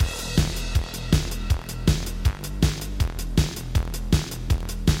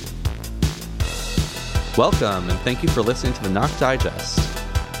Welcome, and thank you for listening to the Knock Digest.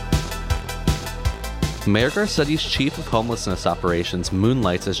 Mayor Garcetti's chief of homelessness operations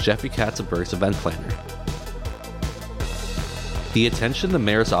moonlights as Jeffrey Katzenberg's event planner. The attention the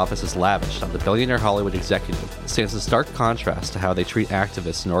mayor's office has lavished on the billionaire Hollywood executive stands in stark contrast to how they treat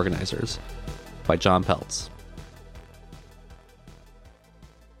activists and organizers. By John Peltz.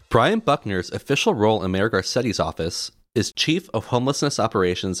 Brian Buckner's official role in Mayor Garcetti's office is Chief of Homelessness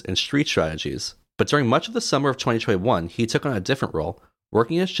Operations and Street Strategies, but during much of the summer of 2021, he took on a different role,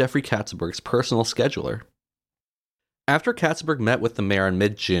 working as Jeffrey Katzenberg's personal scheduler. After Katzenberg met with the mayor in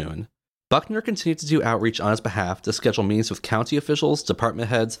mid-June, Buckner continued to do outreach on his behalf to schedule meetings with county officials, department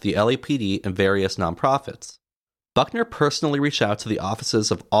heads, the LAPD, and various nonprofits. Buckner personally reached out to the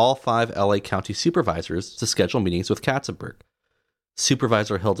offices of all 5 LA county supervisors to schedule meetings with Katzenberg.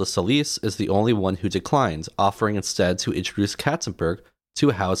 Supervisor Hilda Solis is the only one who declined, offering instead to introduce Katzenberg to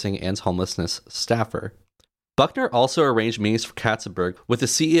a housing and homelessness staffer. Buckner also arranged meetings for Katzenberg with the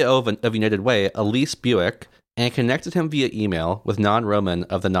CEO of United Way, Elise Buick, and connected him via email with Nan Roman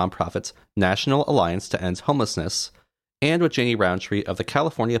of the nonprofit's National Alliance to End Homelessness, and with Janie Roundtree of the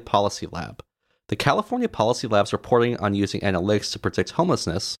California Policy Lab. The California Policy Lab's reporting on using analytics to predict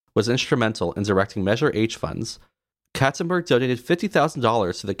homelessness was instrumental in directing Measure H funds. Katzenberg donated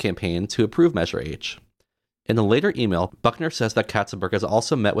 $50,000 to the campaign to approve Measure H. In a later email, Buckner says that Katzenberg has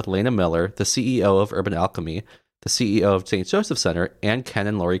also met with Lena Miller, the CEO of Urban Alchemy, the CEO of St. Joseph Center, and Ken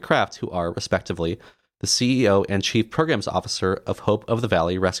and Lori Kraft, who are, respectively, the CEO and Chief Programs Officer of Hope of the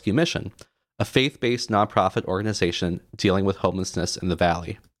Valley Rescue Mission, a faith-based nonprofit organization dealing with homelessness in the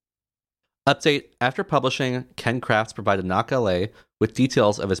Valley. Update: after publishing, Ken Kraft provided Knock LA with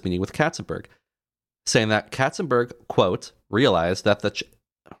details of his meeting with Katzenberg, saying that Katzenberg, quote, realized that the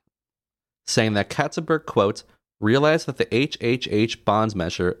HHH bonds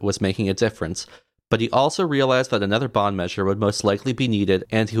measure was making a difference, but he also realized that another bond measure would most likely be needed,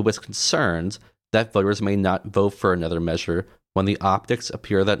 and he was concerned that voters may not vote for another measure when the optics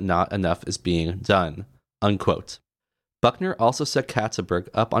appear that not enough is being done, unquote. Buckner also set Katzenberg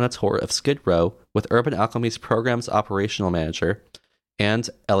up on a tour of Skid Row with Urban Alchemy's Programs Operational Manager and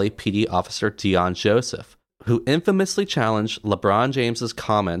LAPD Officer Dion Joseph, who infamously challenged LeBron James's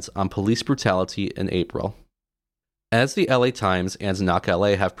comments on police brutality in April. As the LA Times and Knock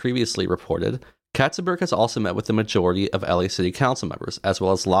LA have previously reported, Katzenberg has also met with the majority of LA City Council members, as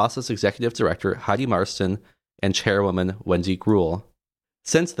well as LAHSA's Executive Director Heidi Marston and Chairwoman Wendy Gruhl.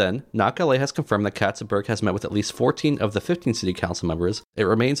 Since then, Knock LA has confirmed that Katzenberg has met with at least 14 of the 15 City Council members. It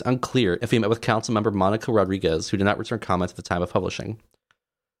remains unclear if he met with Councilmember Monica Rodriguez, who did not return comment at the time of publishing.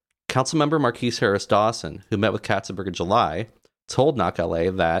 Councilmember Marquise Harris Dawson, who met with Katzenberg in July, told Knock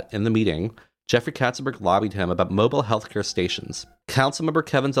LA that, in the meeting, Jeffrey Katzenberg lobbied him about mobile healthcare stations. Councilmember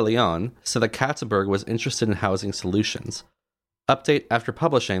Kevin De Leon said that Katzenberg was interested in housing solutions. Update: after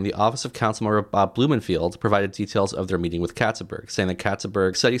publishing, the office of Councilmember Bob Blumenfield provided details of their meeting with Katzenberg, saying that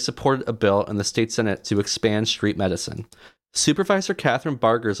Katzenberg said he supported a bill in the state Senate to expand street medicine. Supervisor Catherine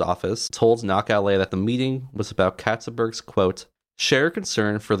Barger's office told Knock LA that the meeting was about Katzenberg's, quote, shared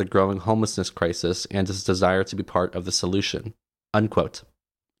concern for the growing homelessness crisis and his desire to be part of the solution, unquote.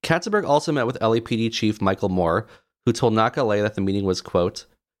 Katzenberg also met with LAPD Chief Michael Moore, who told Knock LA that the meeting was, quote,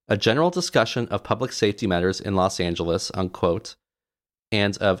 a general discussion of public safety matters in Los Angeles, unquote,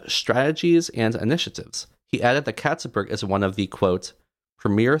 and of strategies and initiatives. He added that Katzenberg is one of the, quote,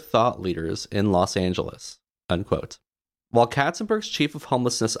 premier thought leaders in Los Angeles, unquote. While Katzenberg's chief of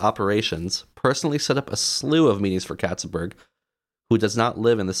homelessness operations personally set up a slew of meetings for Katzenberg, who does not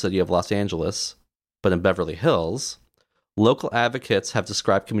live in the city of Los Angeles, but in Beverly Hills, local advocates have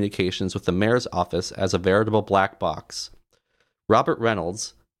described communications with the mayor's office as a veritable black box. Robert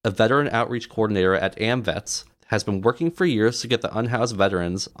Reynolds, a veteran outreach coordinator at AMVETS, has been working for years to get the unhoused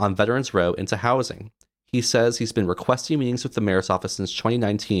veterans on Veterans Row into housing. He says he's been requesting meetings with the mayor's office since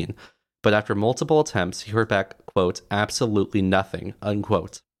 2019, but after multiple attempts, he heard back, quote, absolutely nothing,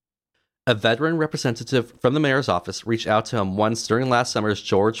 unquote. A veteran representative from the mayor's office reached out to him once during last summer's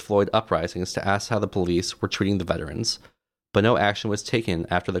George Floyd uprisings to ask how the police were treating the veterans, but no action was taken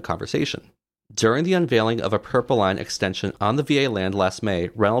after the conversation. During the unveiling of a Purple Line extension on the VA land last May,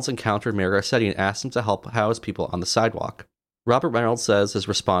 Reynolds encountered Mayor Garcetti and asked him to help house people on the sidewalk. Robert Reynolds says his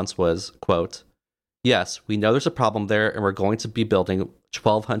response was, quote, yes, we know there's a problem there and we're going to be building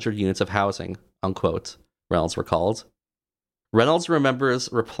 1,200 units of housing, unquote, Reynolds recalled. Reynolds remembers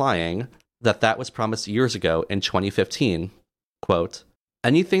replying that was promised years ago in 2015. Quote,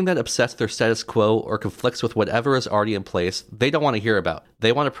 anything that upsets their status quo or conflicts with whatever is already in place, they don't want to hear about.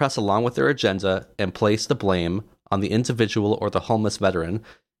 They want to press along with their agenda and place the blame on the individual or the homeless veteran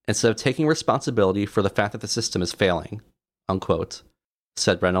instead of taking responsibility for the fact that the system is failing, unquote,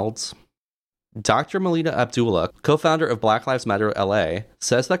 said Reynolds. Dr. Melina Abdullah, co-founder of Black Lives Matter LA,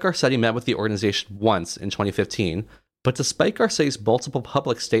 says that Garcetti met with the organization once in 2015, but despite Garcetti's multiple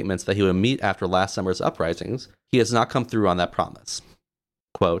public statements that he would meet after last summer's uprisings, he has not come through on that promise.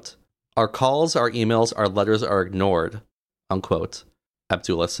 Quote, "Our calls, our emails, our letters are ignored," unquote,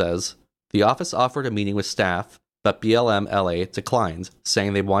 Abdullah says. The office offered a meeting with staff, but BLM LA declined,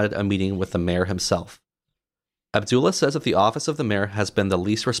 saying they wanted a meeting with the mayor himself. Abdullah says that the office of the mayor has been the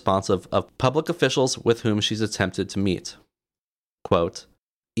least responsive of public officials with whom she's attempted to meet. Quote,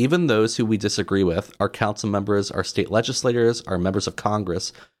 "Even those who we disagree with, our council members, our state legislators, our members of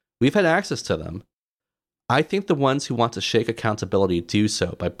Congress, we've had access to them. I think the ones who want to shake accountability do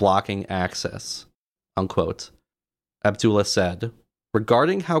so by blocking access," unquote, Abdullah said.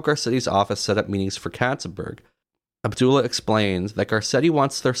 Regarding how Garcetti's office set up meetings for Katzenberg, Abdullah explained that Garcetti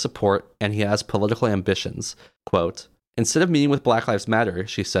wants their support and he has political ambitions. Quote, "Instead of meeting with Black Lives Matter,"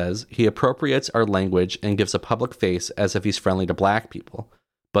 she says, "he appropriates our language and gives a public face as if he's friendly to black people.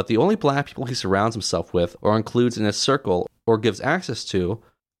 But the only black people he surrounds himself with or includes in his circle or gives access to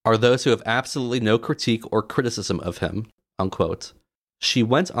are those who have absolutely no critique or criticism of him," unquote. She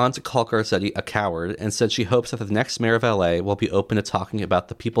went on to call Garcetti a coward and said she hopes that the next mayor of LA will be open to talking about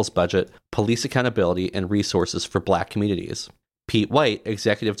the people's budget, police accountability, and resources for black communities. Pete White,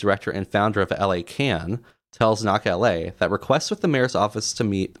 executive director and founder of LA Can, tells Knock LA that requests with the mayor's office to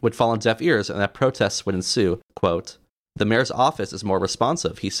meet would fall on deaf ears and that protests would ensue. Quote, "The mayor's office is more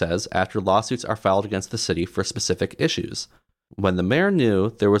responsive," he says, after lawsuits are filed against the city for specific issues. When the mayor knew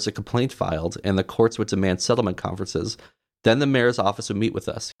there was a complaint filed and the courts would demand settlement conferences, then the mayor's office would meet with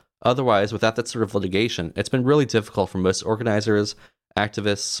us. Otherwise, without that sort of litigation, it's been really difficult for most organizers,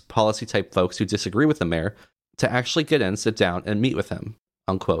 activists, policy-type folks who disagree with the mayor to actually get in, sit down, and meet with him,"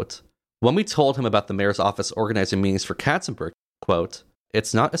 unquote. When we told him about the mayor's office organizing meetings for Katzenberg, quote,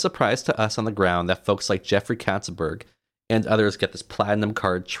 "It's not a surprise to us on the ground that folks like Jeffrey Katzenberg and others get this platinum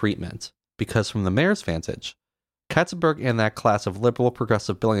card treatment. Because from the mayor's vantage, Katzenberg and that class of liberal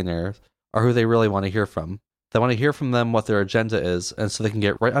progressive billionaires are who they really want to hear from. They want to hear from them what their agenda is, and so they can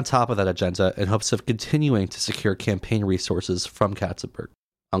get right on top of that agenda in hopes of continuing to secure campaign resources from Katzenberg,"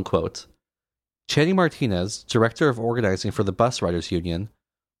 unquote. Channing Martinez, director of organizing for the Bus Riders Union,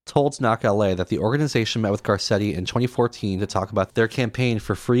 told Knock LA that the organization met with Garcetti in 2014 to talk about their campaign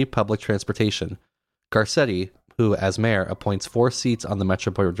for free public transportation. Garcetti, who, as mayor, appoints 4 seats on the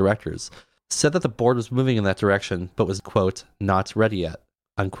Metro Board of Directors, said that the board was moving in that direction, but was, quote, "not ready yet,"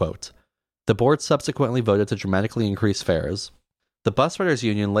 unquote. The board subsequently voted to dramatically increase fares. The Bus Riders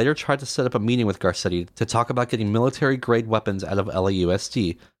Union later tried to set up a meeting with Garcetti to talk about getting military-grade weapons out of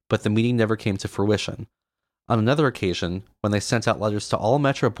LAUSD, but the meeting never came to fruition. On another occasion, when they sent out letters to all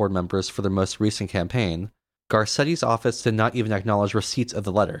Metro Board members for their most recent campaign, Garcetti's office did not even acknowledge receipts of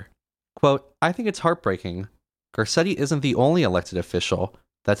the letter. Quote, "I think it's heartbreaking. Garcetti isn't the only elected official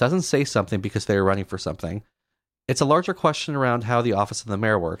that doesn't say something because they are running for something. It's a larger question around how the office of the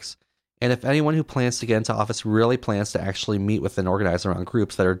mayor works, and if anyone who plans to get into office really plans to actually meet with and organize around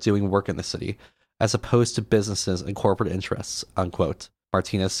groups that are doing work in the city, as opposed to businesses and corporate interests," unquote,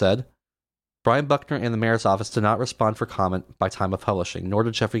 Martinez said. Brian Buckner and the mayor's office did not respond for comment by time of publishing, nor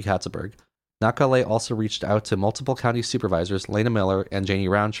did Jeffrey Katzenberg. Knock LA also reached out to multiple county supervisors, Lena Miller and Janie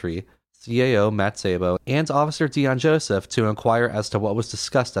Roundtree, CAO Matt Szabo, and Officer Dion Joseph to inquire as to what was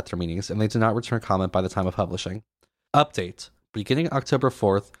discussed at their meetings, and they did not return comment by the time of publishing. Update. Beginning October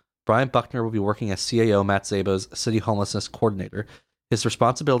 4th, Brian Buckner will be working as CAO Matt Szabo's City Homelessness Coordinator. His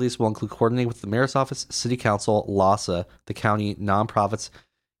responsibilities will include coordinating with the Mayor's Office, City Council, LAHSA, the county, nonprofits,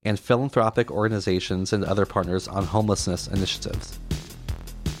 and philanthropic organizations and other partners on homelessness initiatives.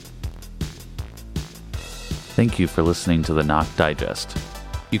 Thank you for listening to the Knock Digest.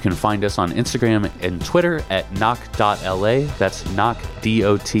 You can find us on Instagram and Twitter at knock.la, that's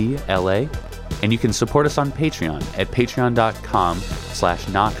knock.dotla, and you can support us on Patreon at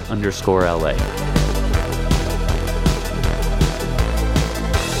patreon.com/knock_LA.